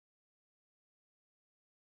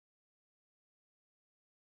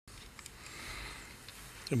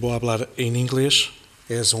Vou falar em inglês,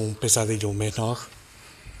 é pesadillo menor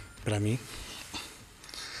para mim.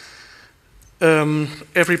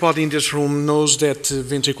 Everybody in this room knows that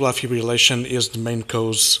ventricular fibrillation is the main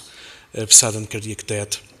cause of sudden cardiac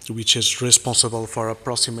death, which is responsible for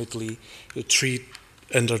approximately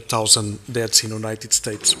 300,000 deaths in the United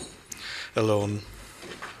States alone.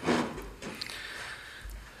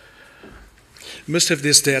 Most of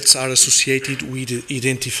these deaths are associated with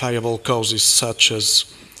identifiable causes such as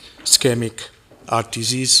ischemic heart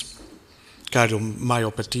disease,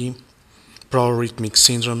 cardiomyopathy, proarrhythmic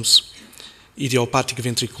syndromes. Idiopathic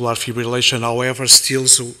ventricular fibrillation, however, still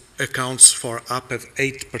accounts for up to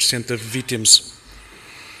 8% of victims.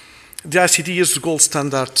 The ICD is the gold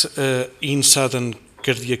standard in sudden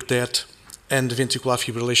cardiac death and ventricular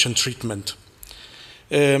fibrillation treatment.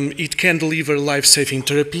 It can deliver life-saving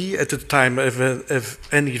therapy at the time of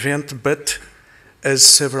an event, but has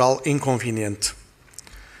several inconvenients.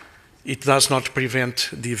 It does not prevent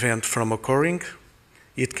the event from occurring.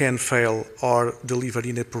 It can fail or deliver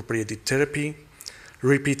inappropriate therapy.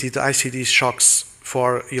 Repeated ICD shocks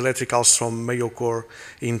for electrical storm may occur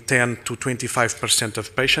in 10 to 25%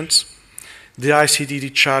 of patients. The ICD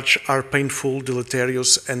discharge are painful,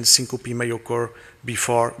 deleterious, and syncope may occur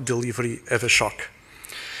before delivery of a shock.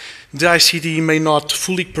 The ICD may not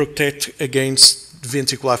fully protect against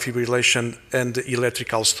ventricular fibrillation and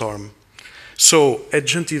electrical storm. So,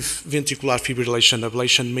 adjunctive ventricular fibrillation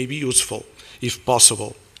ablation may be useful, if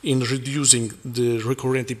possible, in reducing the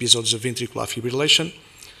recurrent episodes of ventricular fibrillation,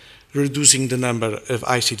 reducing the number of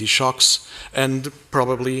ICD shocks, and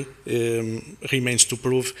probably remains to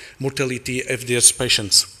prove mortality of these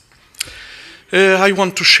patients. I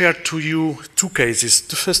want to share to you two cases.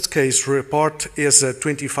 The first case report is a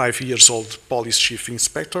 25-year-old police chief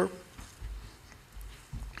inspector,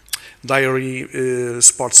 diary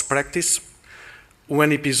sports practice,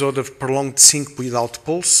 one episode of prolonged sync without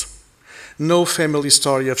pulse, no family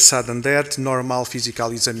story of sudden death, normal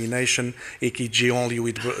physical examination, EKG only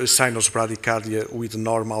with sinus bradycardia with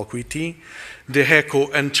normal QT. The echo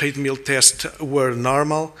and treadmill test were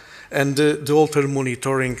normal, and the Holter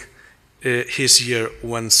monitoring his year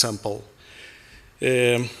one sample.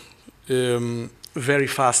 Very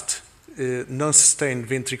fast, non-sustained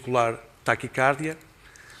ventricular tachycardia,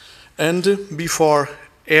 and before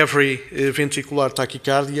every ventricular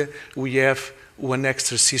tachycardia, we have one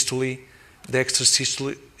extrasystole. The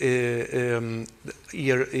extrasystole,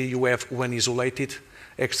 here you have one isolated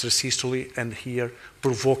extrasystole, and here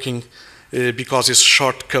provoking, because it's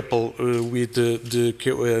short couple with the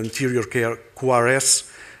anterior QRS,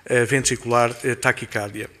 ventricular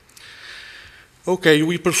tachycardia. Okay,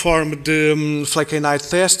 we performed the flecainide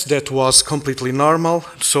test that was completely normal,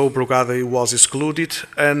 so Brugada was excluded,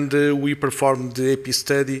 and we performed the epi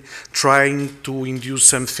study trying to induce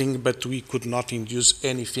something, but we could not induce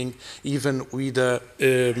anything, even with a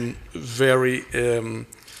very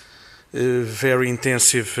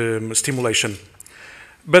intensive stimulation.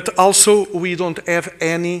 But also, we don't have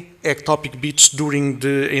any ectopic beats during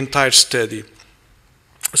the entire study.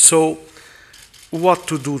 So, what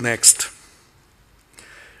to do next?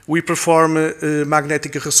 We perform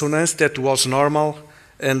magnetic resonance that was normal,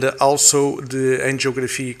 and also the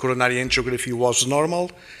angiography, coronary angiography was normal.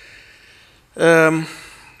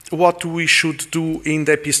 What we should do in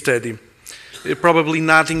the epi study? Probably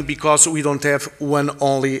nothing, because we don't have one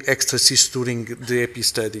only extracyst during the epi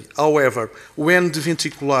study. However, when the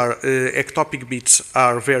ventricular ectopic beats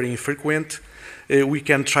are very infrequent, we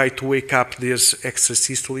can try to wake up these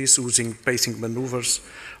extrasystoles using pacing maneuvers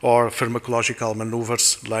or pharmacological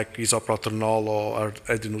maneuvers like isoproterenol or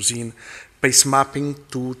adenosine, pace mapping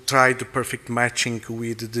to try the perfect matching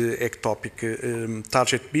with the ectopic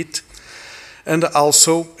target beat, and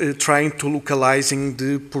also trying to localizing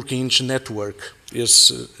the Purkinje network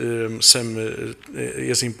is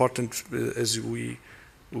important as we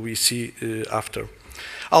see after.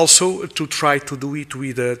 Also, to try to do it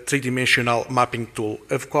with a three-dimensional mapping tool.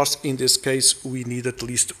 Of course, in this case, we need at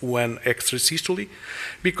least one extrasystole,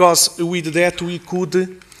 because with that we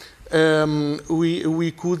could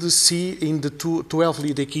see in the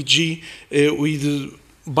 12-lead EKG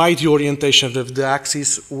by the orientation of the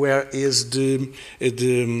axis where is the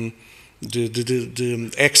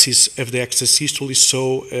axis of the extrasystole,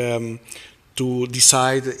 so to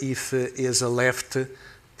decide if is a left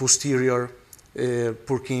posterior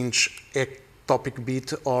Purkinje ectopic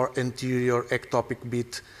beat or anterior ectopic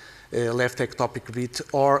beat, left ectopic beat,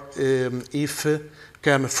 or if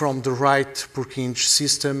come from the right Purkinje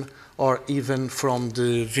system or even from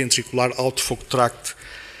the ventricular outflow tract.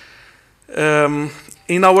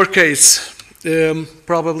 In our case,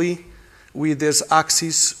 probably With this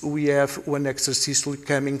axis, we have one extrasystole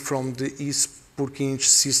coming from the East Purkinje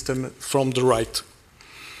system from the right.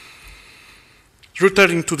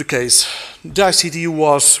 Returning to the case, the ICD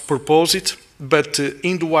was proposed, but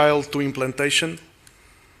in the while to implantation,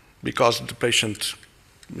 because the patient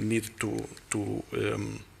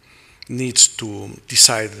needs to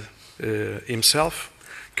decide himself,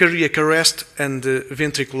 cardiac arrest and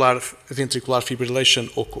ventricular fibrillation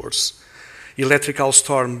occurs. Electrical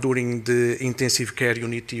storm during the intensive care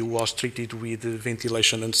unit was treated with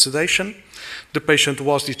ventilation and sedation. The patient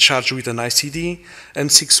was discharged with an ICD,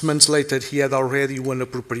 and 6 months later he had already one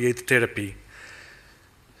appropriate therapy.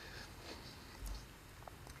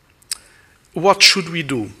 What should we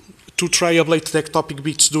do? To try ablate the ectopic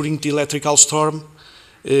beats during the electrical storm?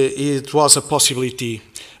 It was a possibility,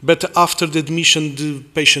 but after the admission the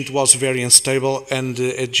patient was very unstable and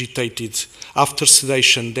agitated. After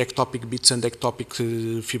sedation, the ectopic beats and the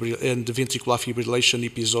ventricular fibrillation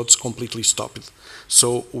episodes completely stopped,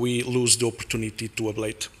 so we lose the opportunity to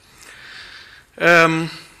ablate.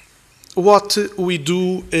 What we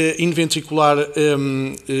do in ventricular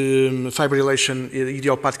fibrillation,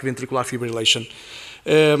 idiopathic ventricular fibrillation,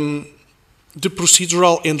 the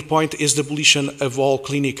procedural endpoint is the abolition of all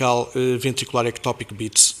clinical ventricular ectopic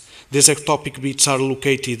beats. These ectopic beats are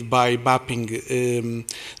located by mapping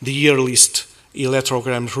the earliest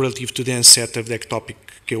electrograms relative to the onset of the ectopic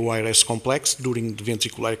KORS complex during the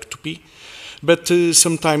ventricular ectopy. But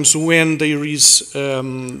sometimes when there is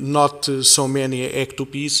not so many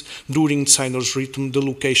ectopies, during sinus rhythm, the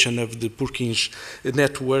location of the Purkinje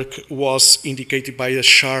network was indicated by a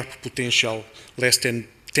sharp potential less than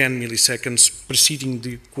 10 milliseconds, preceding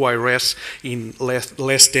the QRS in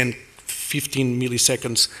less than 15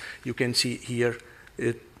 milliseconds. You can see here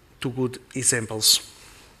two good examples.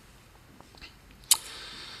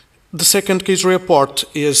 The second case report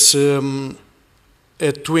is a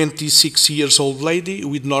 26-year-old lady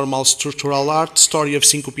with normal structural heart, story of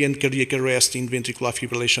syncope and cardiac arrest in ventricular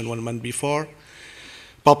fibrillation 1 month before,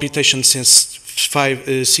 palpitation since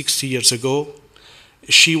 6 years ago.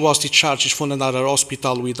 She was discharged from another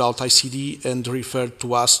hospital without ICD and referred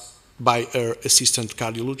to us by her assistant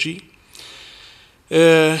cardiology.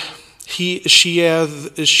 She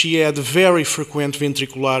had very frequent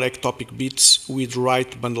ventricular ectopic beats with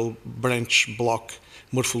right bundle branch block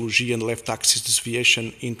morphology and left axis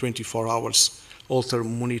deviation in 24 hours, Holter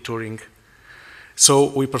monitoring. So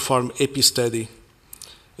we performed EP study.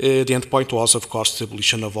 The endpoint was, of course, the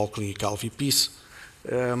abolition of all clinical VPs.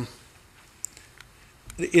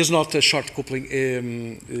 Is not a short coupling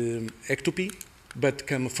ectopy, but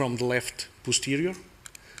come from the left posterior.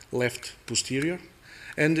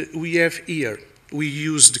 And we have here, we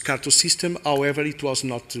used the Carto system, however, it was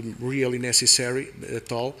not really necessary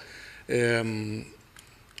at all,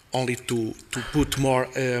 only to put more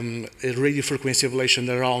radio frequency ablation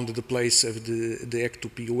around the place of the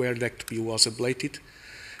ectopy, where the ectopy was ablated.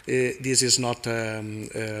 This is not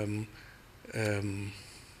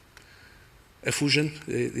a fusion,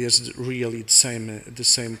 it is really the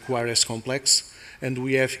same QRS complex, and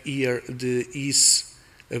we have here the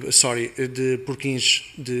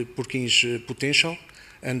Purkinje potential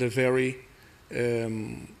and a very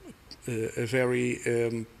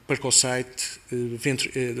percocite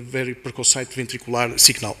ventricular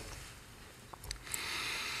signal.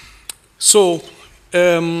 So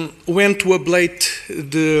when to ablate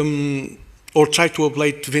or try to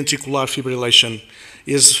ablate ventricular fibrillation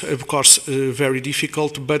is, of course, very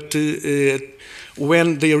difficult, but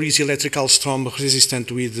when there is electrical storm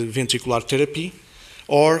resistant with ventricular therapy,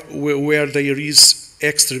 or where there is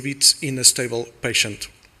extra beats in a stable patient.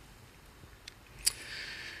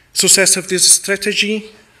 Success of this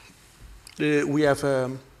strategy, we have a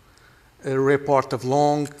report of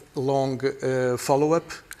long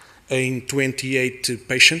follow-up in 28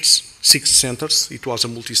 patients, 6 centers. It was a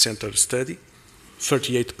multi-center study,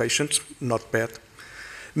 38 patients, not bad.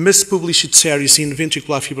 Most published series in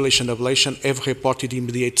ventricular fibrillation ablation have reported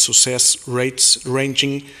immediate success rates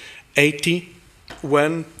ranging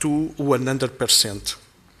 81 to 100%.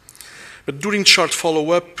 But during short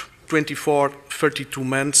follow-up, 24, 32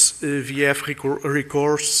 months, VF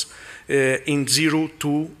recurs in 0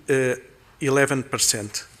 to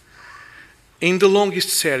 11%. In the longest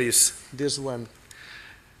series, this one,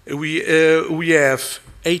 we have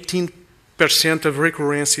 18% of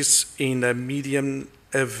recurrences in a median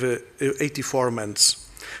of 84 months.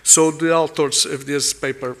 So the authors of this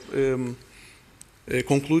paper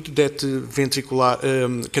conclude that ventricular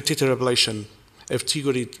catheter ablation of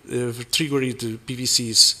triggered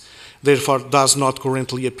PVCs therefore does not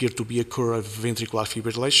currently appear to be a cure of ventricular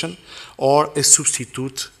fibrillation or a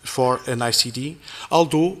substitute for an ICD,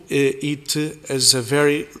 although it is a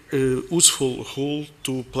very useful role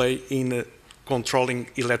to play in controlling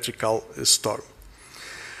electrical storm.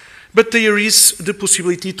 But there is the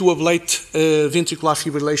possibility to ablate ventricular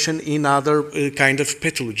fibrillation in other kind of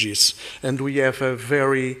pathologies. And we have a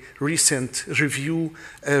very recent review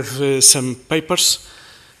of some papers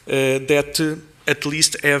that at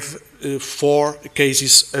least have 4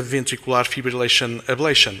 cases of ventricular fibrillation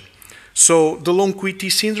ablation. So the long QT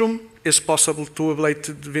syndrome is possible to ablate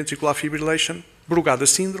the ventricular fibrillation, Brugada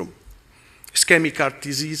syndrome, ischemic heart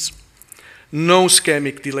disease,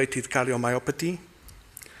 non-ischemic dilated cardiomyopathy,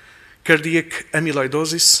 cardiac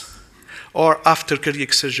amyloidosis, or after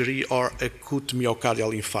cardiac surgery or acute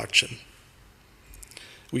myocardial infarction.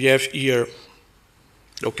 We have here,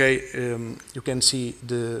 okay, you can see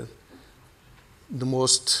in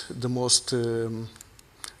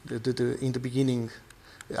the beginning,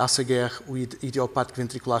 Assaguer with idiopathic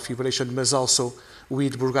ventricular fibrillation, but also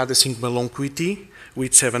with Brugada syndrome long QT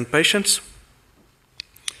with 7 patients.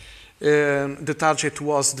 The target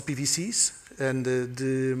was the PVCs and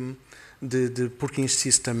the Purkinje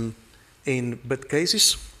system in both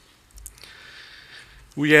cases.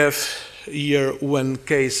 We have here one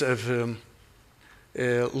case of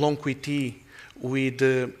long QT with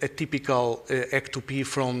a typical ectopy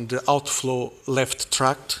from the outflow left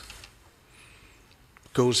tract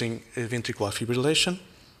causing ventricular fibrillation.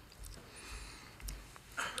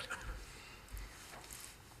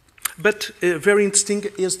 But very interesting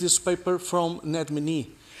is this paper from Nedmany.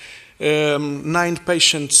 9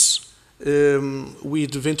 patients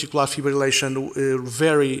with ventricular fibrillation,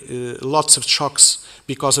 lots of shocks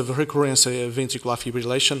because of recurrence of ventricular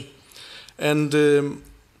fibrillation. And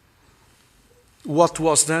what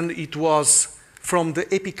was done, it was from the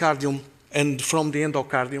epicardium and from the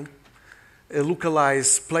endocardium,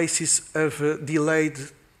 localize places of delayed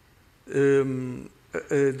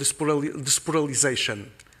despiralization.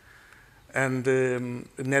 And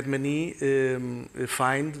Nedmany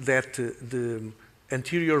find that the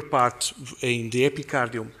anterior part in the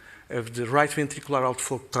epicardium of the right ventricular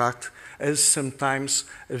outflow tract has sometimes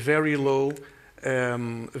very low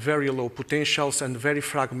potentials and very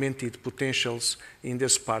fragmented potentials in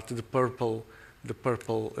this part, the purple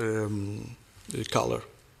color.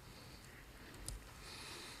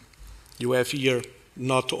 You have here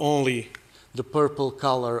not only the purple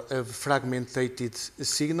color of fragmented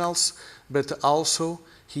signals, but also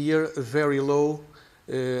here very low,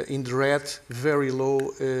 in the red, very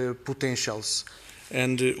low potentials.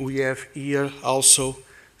 And we have here also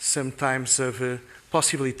sometimes of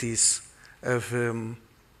possibilities of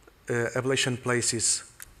ablation places,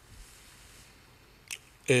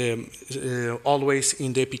 always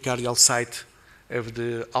in the epicardial site of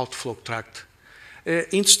the outflow tract.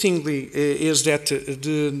 Interestingly, is that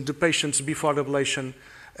the patients before ablation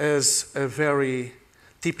has a very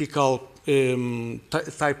typical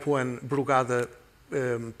type 1 Brugada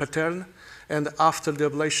pattern, and after the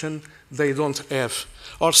ablation they don't have,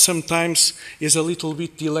 or sometimes is a little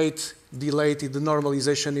bit delayed. The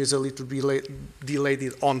normalization is a little bit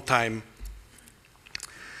delayed on time.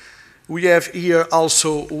 We have here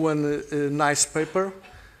also one nice paper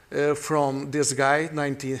from this guy,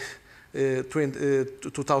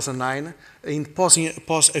 2009, in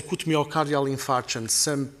post-acute myocardial infarction.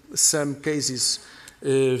 Some cases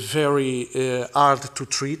very hard to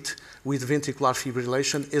treat with ventricular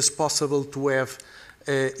fibrillation. It's possible to have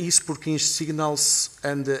East Purkinje signals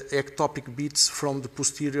and ectopic beats from the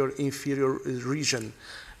posterior inferior region.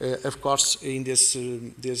 Of course, in this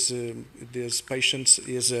patients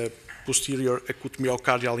is a posterior acute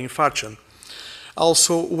myocardial infarction.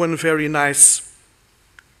 Also, one very nice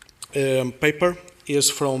paper is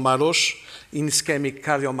from Maroche in ischemic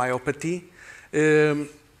cardiomyopathy.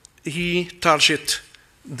 He targeted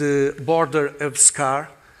the border of scar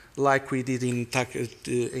like we did in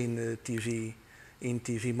TV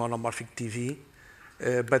monomorphic TV,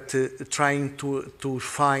 but trying to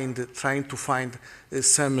find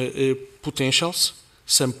some potentials,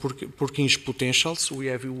 some Purkinje potentials. We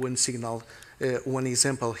have one signal, one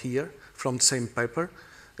example here from the same paper,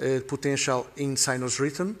 potential in sinus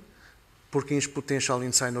rhythm, Purkinje potential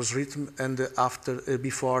in sinus rhythm, and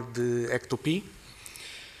before the ectopy.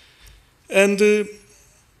 And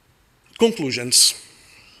conclusions.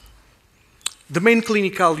 The main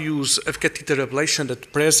clinical use of catheter ablation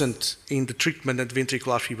at present in the treatment of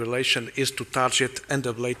ventricular fibrillation is to target and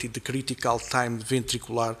ablate the critical timed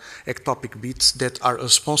ventricular ectopic beats that are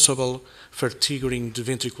responsible for triggering the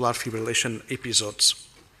ventricular fibrillation episodes.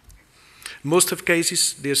 Most of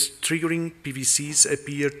cases, these triggering PVCs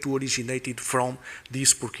appear to originate from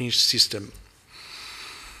this Purkinje system.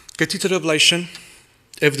 Catheter ablation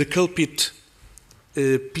of the culprit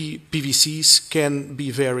PVCs can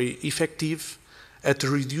be very effective at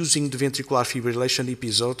reducing the ventricular fibrillation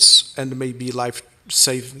episodes and may be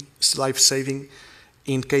life-saving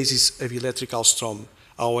in cases of electrical storm.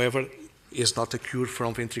 However, is not a cure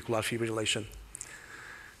from ventricular fibrillation.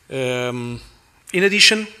 In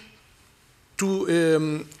addition,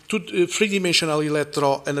 three-dimensional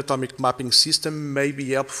electroanatomic mapping system may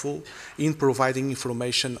be helpful in providing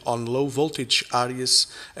information on low-voltage areas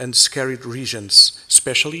and scarred regions,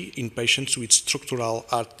 especially in patients with structural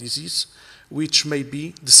heart disease, which may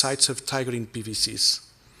be the sites of triggering PVCs.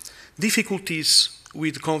 Difficulties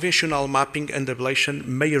with conventional mapping and ablation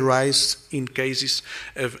may arise in cases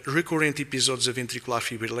of recurrent episodes of ventricular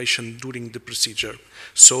fibrillation during the procedure.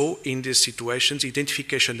 So, in these situations,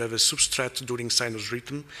 identification of a substrate during sinus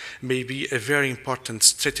rhythm may be a very important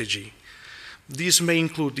strategy. These may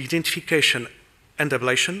include identification and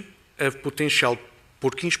ablation of potential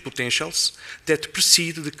Purkinje potentials that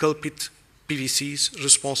precede the culprit PVCs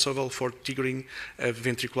responsible for triggering of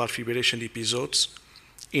ventricular fibrillation episodes,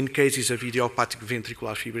 in cases of idiopathic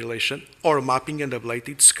ventricular fibrillation, or mapping and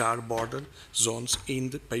ablated scar border zones in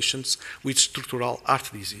the patients with structural heart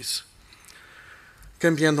disease.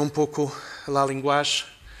 Cambiando pouco a linguagem,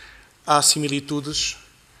 há similitudes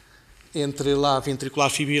entre la ventricular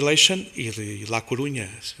fibrillation e La Coruña,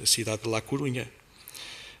 a cidade de La Coruña.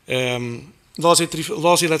 Los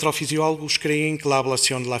electrofisiólogos creem que la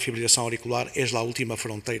ablación de la fibrilación auricular es la última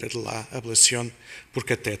frontera de la ablación por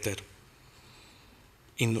catéter.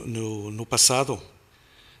 E no passado,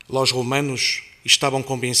 os romanos estavam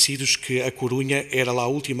convencidos que a Corunha era a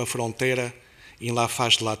última fronteira em la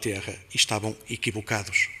faz de la Terra e estavam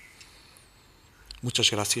equivocados. Muitas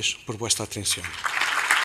gracias por vuestra atenção.